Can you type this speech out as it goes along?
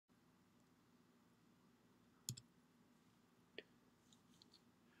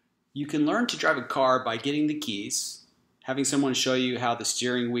You can learn to drive a car by getting the keys, having someone show you how the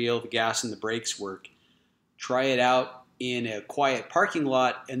steering wheel, the gas, and the brakes work. Try it out in a quiet parking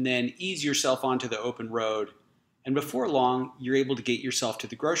lot and then ease yourself onto the open road. And before long, you're able to get yourself to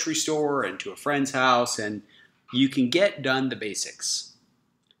the grocery store and to a friend's house, and you can get done the basics.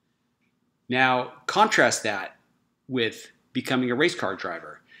 Now, contrast that with becoming a race car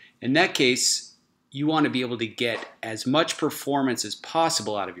driver. In that case, you want to be able to get as much performance as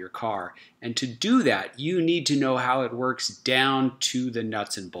possible out of your car. And to do that, you need to know how it works down to the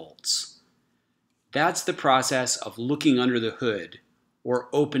nuts and bolts. That's the process of looking under the hood or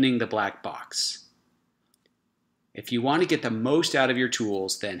opening the black box. If you want to get the most out of your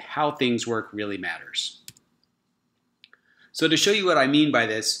tools, then how things work really matters. So to show you what I mean by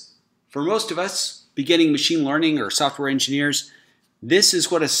this, for most of us, beginning machine learning or software engineers, this is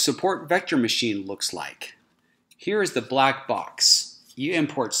what a support vector machine looks like. Here is the black box. You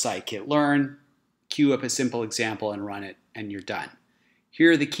import scikit-learn, queue up a simple example and run it, and you're done.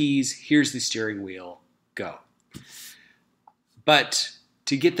 Here are the keys, here's the steering wheel, go. But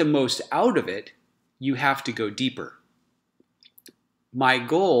to get the most out of it, you have to go deeper. My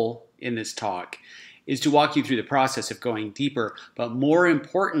goal in this talk is to walk you through the process of going deeper, but more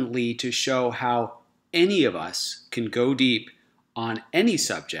importantly, to show how any of us can go deep on any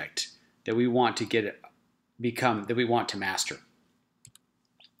subject that we want to master.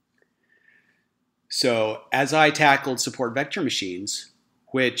 So as I tackled support vector machines,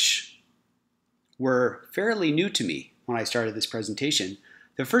 which were fairly new to me when I started this presentation,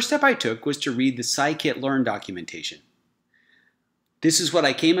 the first step I took was to read the scikit-learn documentation. This is what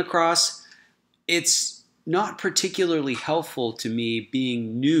I came across. It's not particularly helpful to me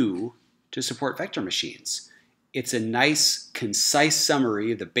being new to support vector machines. It's a nice, concise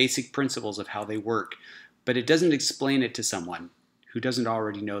summary of the basic principles of how they work, but it doesn't explain it to someone who doesn't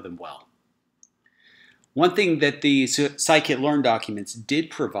already know them well. One thing that the scikit-learn documents did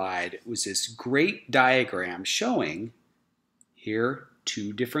provide was this great diagram showing here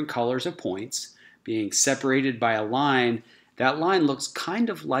 2 different colors of points being separated by a line. That line looks kind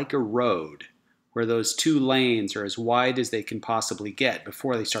of like a road where those 2 lanes are as wide as they can possibly get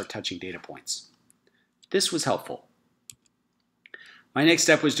before they start touching data points. This was helpful. My next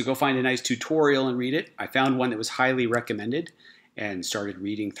step was to go find a nice tutorial and read it. I found one that was highly recommended and started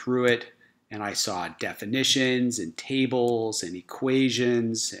reading through it. And I saw definitions and tables and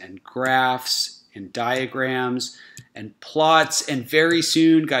equations and graphs and diagrams and plots, and very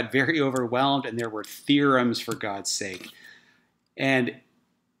soon got very overwhelmed, and there were theorems, for God's sake. And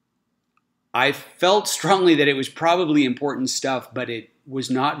I felt strongly that it was probably important stuff, but it was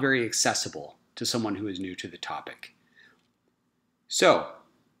not very accessible to someone who is new to the topic. So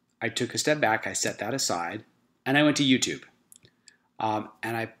I took a step back, I set that aside, and I went to YouTube.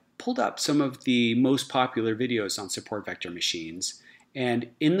 And I pulled up some of the most popular videos on support vector machines, and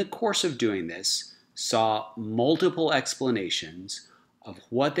in the course of doing this, saw multiple explanations of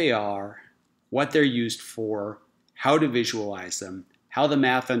what they are, what they're used for, how to visualize them, how the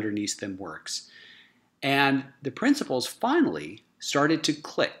math underneath them works. And the principles finally started to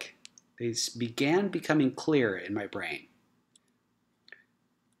click. They began becoming clear in my brain.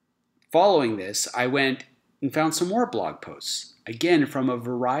 Following this, I went and found some more blog posts, again from a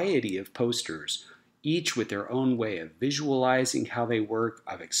variety of posters, each with their own way of visualizing how they work,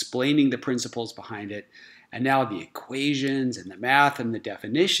 of explaining the principles behind it, and now the equations and the math and the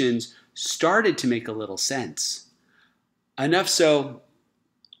definitions started to make a little sense. Enough so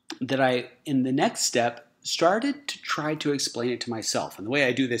that I, in the next step, started to try to explain it to myself. And the way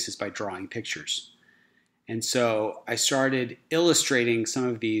I do this is by drawing pictures. And so I started illustrating some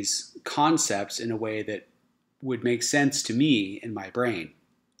of these concepts in a way that would make sense to me in my brain.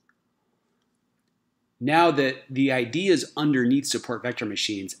 Now that the ideas underneath support vector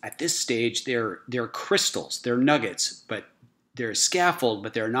machines, at this stage, they're crystals, they're nuggets, but they're scaffold,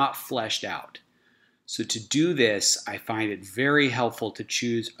 but they're not fleshed out. So to do this, I find it very helpful to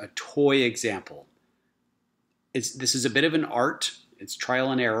choose a toy example. This is a bit of an art, it's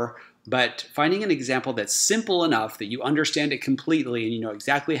trial and error, but finding an example that's simple enough that you understand it completely and you know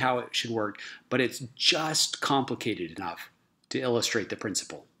exactly how it should work, but it's just complicated enough to illustrate the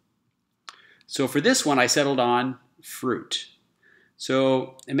principle. So for this one, I settled on fruit.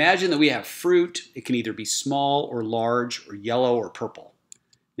 So imagine that we have fruit. It can either be small or large or yellow or purple.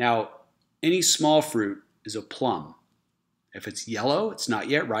 Now, any small fruit is a plum. If it's yellow, it's not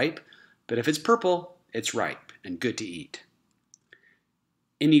yet ripe, but if it's purple, it's ripe and good to eat.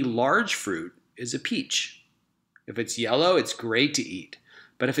 Any large fruit is a peach. If it's yellow, it's great to eat,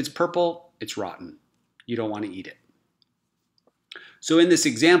 but if it's purple, it's rotten. You don't want to eat it. So in this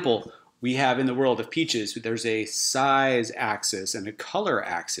example, we have in the world of peaches, there's a size axis and a color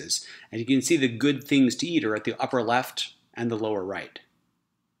axis. And you can see the good things to eat are at the upper left and the lower right.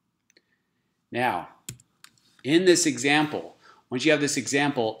 Now, in this example, once you have this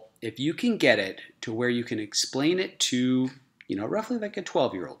example, if you can get it to where you can explain it to, roughly like a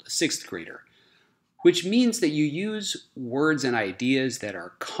 12-year-old, a 6th grader, which means that you use words and ideas that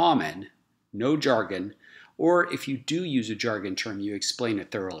are common, no jargon, or if you do use a jargon term, you explain it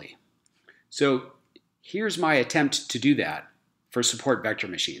thoroughly. So here's my attempt to do that for support vector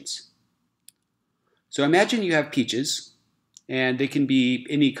machines. So imagine you have peaches, and they can be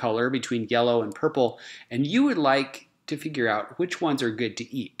any color between yellow and purple, and you would like to figure out which ones are good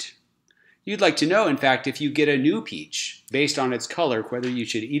to eat. You'd like to know, in fact, if you get a new peach, based on its color, whether you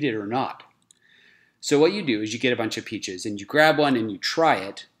should eat it or not. So what you do is you get a bunch of peaches, and you grab one and you try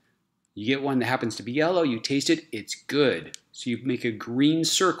it. You get one that happens to be yellow, you taste it, it's good. So you make a green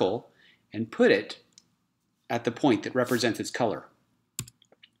circle and put it at the point that represents its color.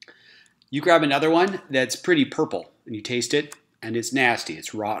 You grab another one that's pretty purple, and you taste it, and it's nasty,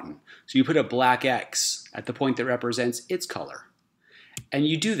 it's rotten. So you put a black X at the point that represents its color. And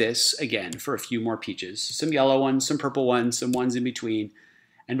you do this, again, for a few more peaches. Some yellow ones, some purple ones, some ones in between.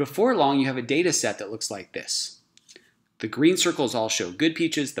 And before long, you have a data set that looks like this. The green circles all show good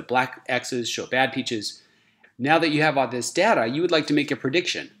peaches, the black X's show bad peaches. Now that you have all this data, you would like to make a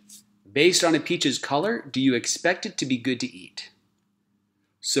prediction. Based on a peach's color, do you expect it to be good to eat?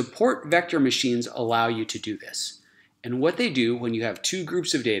 Support vector machines allow you to do this. And what they do when you have two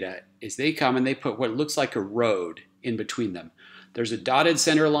groups of data is they come and they put what looks like a road in between them. There's a dotted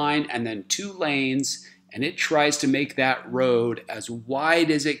center line and then two lanes, and it tries to make that road as wide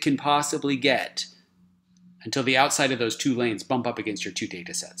as it can possibly get until the outside of those two lanes bump up against your two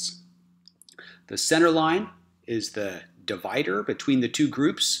data sets. The center line is the divider between the two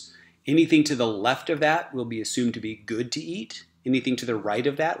groups. Anything to the left of that will be assumed to be good to eat. Anything to the right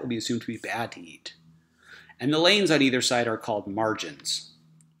of that will be assumed to be bad to eat. And the lanes on either side are called margins,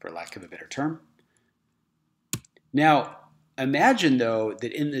 for lack of a better term. Now, imagine, though,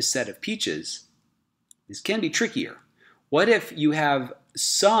 that in this set of peaches, this can be trickier. What if you have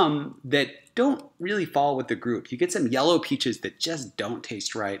some that don't really fall with the group? You get some yellow peaches that just don't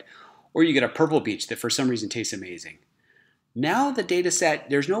taste right, or you get a purple peach that for some reason tastes amazing. Now the data set,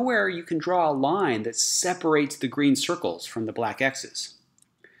 there's nowhere you can draw a line that separates the green circles from the black X's.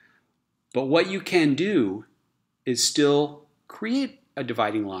 But what you can do is still create a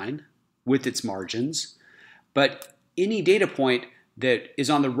dividing line with its margins, but any data point that is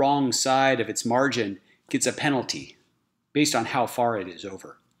on the wrong side of its margin gets a penalty based on how far it is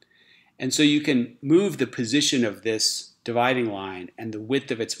over. And so you can move the position of this dividing line and the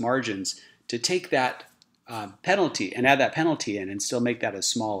width of its margins to take that penalty and add that penalty in and still make that as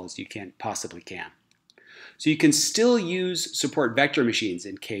small as you possibly can. So you can still use support vector machines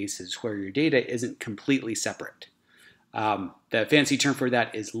in cases where your data isn't completely separate. The fancy term for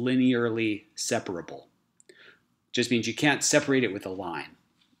that is linearly separable. Just means you can't separate it with a line.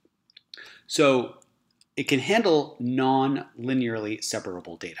 So it can handle non-linearly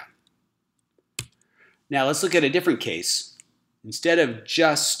separable data. Now let's look at a different case. Instead of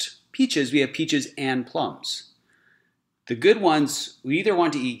just peaches, we have peaches and plums. The good ones, we either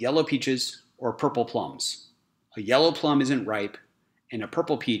want to eat yellow peaches or purple plums. A yellow plum isn't ripe, and a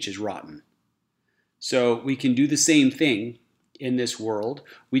purple peach is rotten. So we can do the same thing in this world.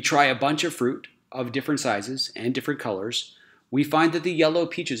 We try a bunch of fruit of different sizes and different colors. We find that the yellow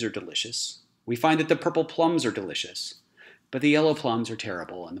peaches are delicious. We find that the purple plums are delicious. But the yellow plums are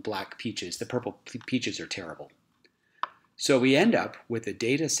terrible, and the black peaches, the purple peaches are terrible. So we end up with a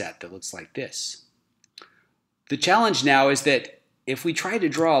data set that looks like this. The challenge now is that if we try to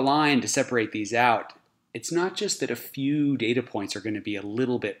draw a line to separate these out, it's not just that a few data points are going to be a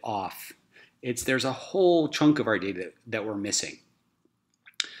little bit off. There's a whole chunk of our data that we're missing.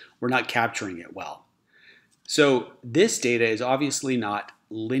 We're not capturing it well. So this data is obviously not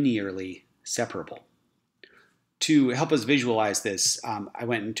linearly separable. To help us visualize this, I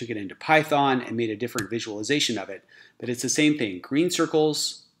went and took it into Python and made a different visualization of it. But it's the same thing, green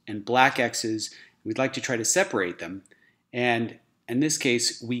circles and black X's. We'd like to try to separate them. And in this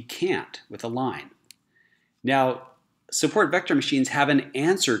case, we can't with a line. Now, support vector machines have an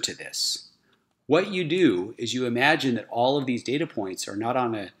answer to this. What you do is you imagine that all of these data points are not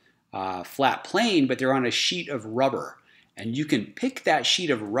on a flat plane, but they're on a sheet of rubber. And you can pick that sheet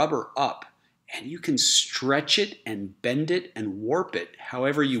of rubber up and you can stretch it and bend it and warp it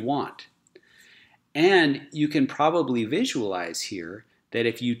however you want. And you can probably visualize here that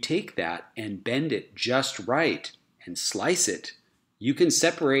if you take that and bend it just right and slice it, you can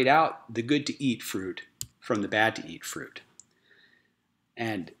separate out the good to eat fruit from the bad to eat fruit.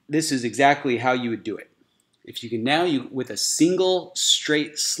 And this is exactly how you would do it. If you can now, with a single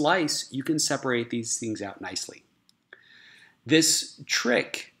straight slice, you can separate these things out nicely. This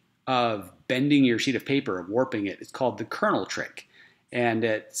trick of bending your sheet of paper, of warping it, is called the kernel trick. And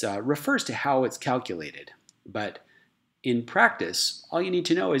it refers to how it's calculated. But in practice, all you need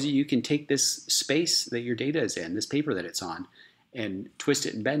to know is you can take this space that your data is in, this paper that it's on, and twist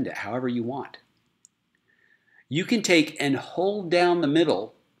it and bend it however you want. You can take and hold down the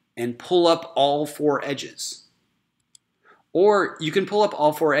middle and pull up all four edges. Or you can pull up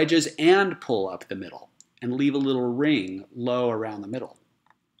all four edges and pull up the middle and leave a little ring low around the middle,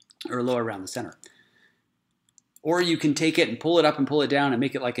 or low around the center. Or you can take it and pull it up and pull it down and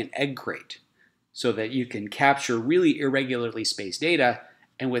make it like an egg crate so that you can capture really irregularly spaced data,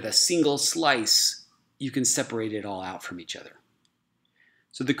 and with a single slice, you can separate it all out from each other.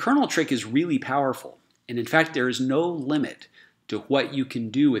 So the kernel trick is really powerful. And in fact, there is no limit to what you can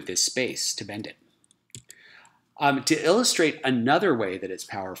do with this space to bend it. To illustrate another way that it's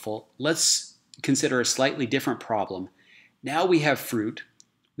powerful, let's consider a slightly different problem. Now we have fruit.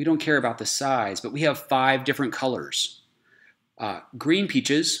 We don't care about the size, but we have 5 different colors. Green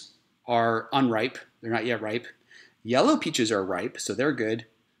peaches are unripe. They're not yet ripe. Yellow peaches are ripe, so they're good.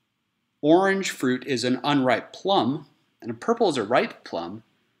 Orange fruit is an unripe plum, and a purple is a ripe plum.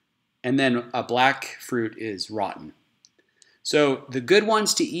 And then a black fruit is rotten. So the good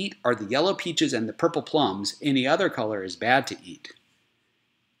ones to eat are the yellow peaches and the purple plums. Any other color is bad to eat.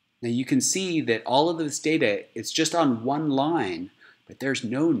 Now you can see that all of this data is just on one line, but there's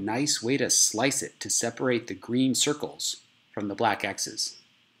no nice way to slice it to separate the green circles from the black X's.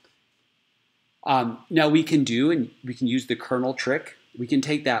 Now we can use the kernel trick. We can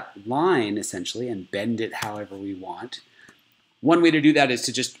take that line essentially and bend it however we want. One way to do that is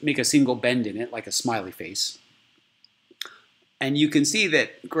to just make a single bend in it, like a smiley face. And you can see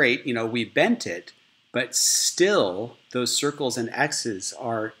that, great, we bent it, but still those circles and X's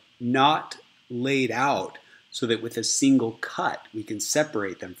are not laid out so that with a single cut, we can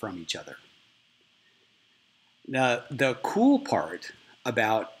separate them from each other. Now, the cool part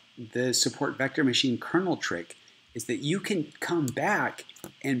about the support vector machine kernel trick is that you can come back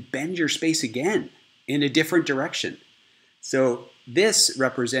and bend your space again in a different direction. So this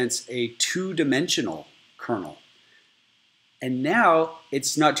represents a 2-dimensional kernel. And now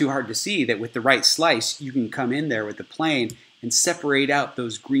it's not too hard to see that with the right slice, you can come in there with the plane and separate out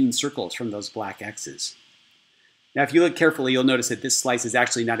those green circles from those black X's. Now, if you look carefully, you'll notice that this slice is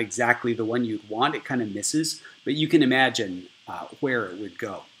actually not exactly the one you'd want. It kind of misses, but you can imagine where it would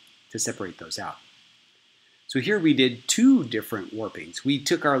go to separate those out. So here we did 2 different warpings. We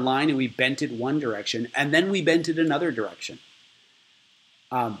took our line and we bent it one direction, and then we bent it another direction.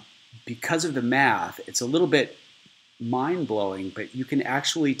 Because of the math, it's a little bit mind-blowing, but you can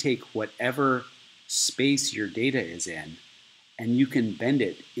actually take whatever space your data is in, and you can bend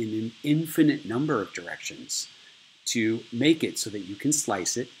it in an infinite number of directions to make it so that you can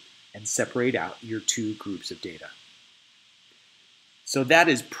slice it and separate out your 2 groups of data. So that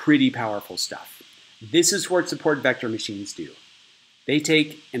is pretty powerful stuff. This is what support vector machines do. They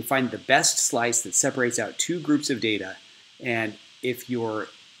take and find the best slice that separates out 2 groups of data, and if your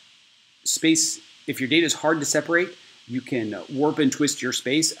data is hard to separate, you can warp and twist your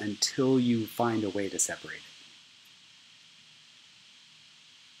space until you find a way to separate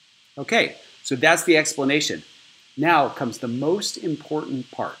it. Okay, so that's the explanation. Now comes the most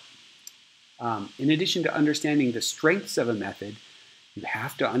important part. In addition to understanding the strengths of a method, you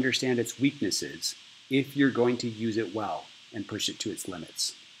have to understand its weaknesses if you're going to use it well and push it to its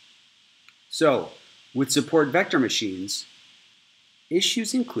limits. So, with support vector machines,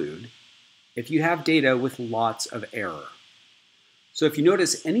 issues include if you have data with lots of error. So if you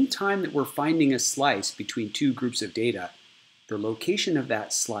notice, any time that we're finding a slice between 2 groups of data, the location of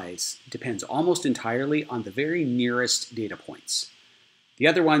that slice depends almost entirely on the very nearest data points. The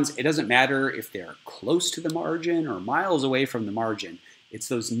other ones, it doesn't matter if they're close to the margin or miles away from the margin. It's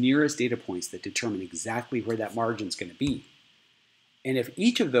those nearest data points that determine exactly where that margin is going to be. And if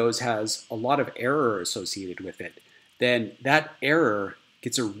each of those has a lot of error associated with it, then that error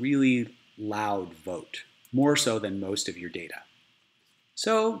gets a really loud vote, more so than most of your data.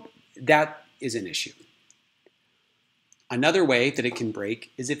 So that is an issue. Another way that it can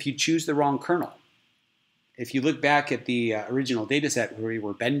break is if you choose the wrong kernel. If you look back at the original data set where we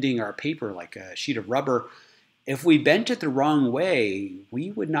were bending our paper like a sheet of rubber, if we bent it the wrong way,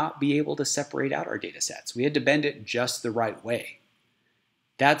 we would not be able to separate out our data sets. We had to bend it just the right way.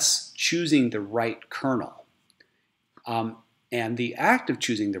 That's choosing the right kernel. And the act of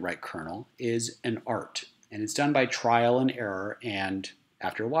choosing the right kernel is an art, and it's done by trial and error and,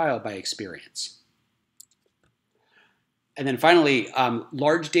 after a while, by experience. And then finally,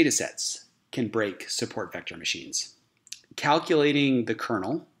 large data sets can break support vector machines. Calculating the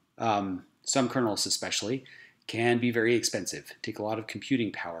kernel, some kernels especially, can be very expensive, take a lot of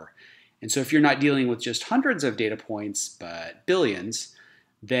computing power. And so if you're not dealing with just hundreds of data points, but billions,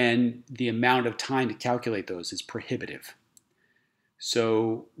 then the amount of time to calculate those is prohibitive.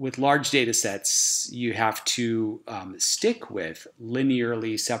 So with large data sets, you have to stick with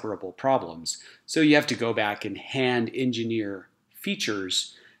linearly separable problems. So you have to go back and hand engineer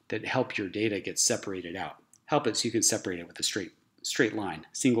features that help your data get separated out. Help it so you can separate it with a straight line,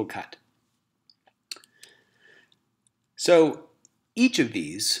 single cut. So each of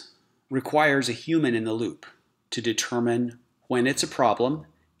these requires a human in the loop to determine when it's a problem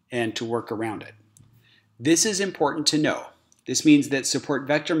and to work around it. This is important to know. This means that support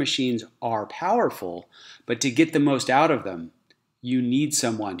vector machines are powerful, but to get the most out of them, you need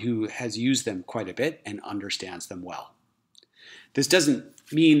someone who has used them quite a bit and understands them well. This doesn't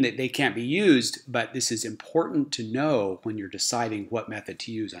mean that they can't be used, but this is important to know when you're deciding what method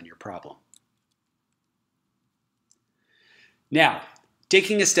to use on your problem. Now,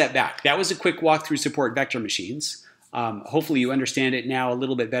 taking a step back, that was a quick walk through support vector machines. Hopefully you understand it now a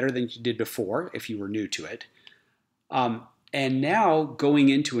little bit better than you did before if you were new to it. And now going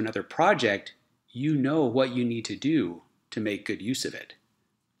into another project, you know what you need to do to make good use of it.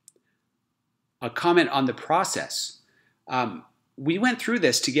 A comment on the process. We went through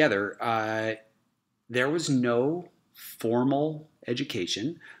this together. There was no formal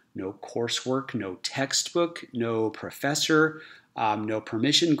education, no coursework, no textbook, no professor, no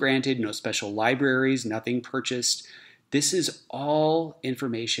permission granted, no special libraries, nothing purchased. This is all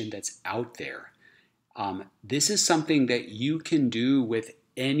information that's out there. This is something that you can do with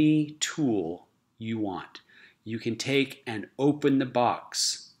any tool you want. You can take and open the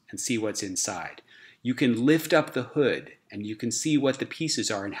box and see what's inside. You can lift up the hood and you can see what the pieces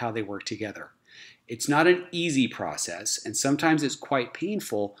are and how they work together. It's not an easy process, and sometimes it's quite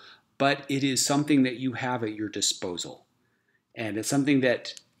painful, but it is something that you have at your disposal. And it's something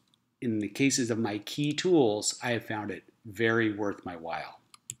that, in the cases of my key tools, I have found it very worth my while.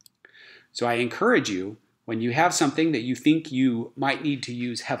 So I encourage you, when you have something that you think you might need to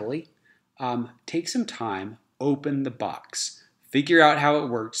use heavily, take some time, open the box, figure out how it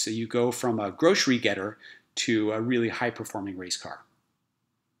works so you go from a grocery getter to a really high-performing race car.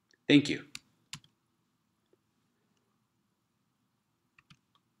 Thank you.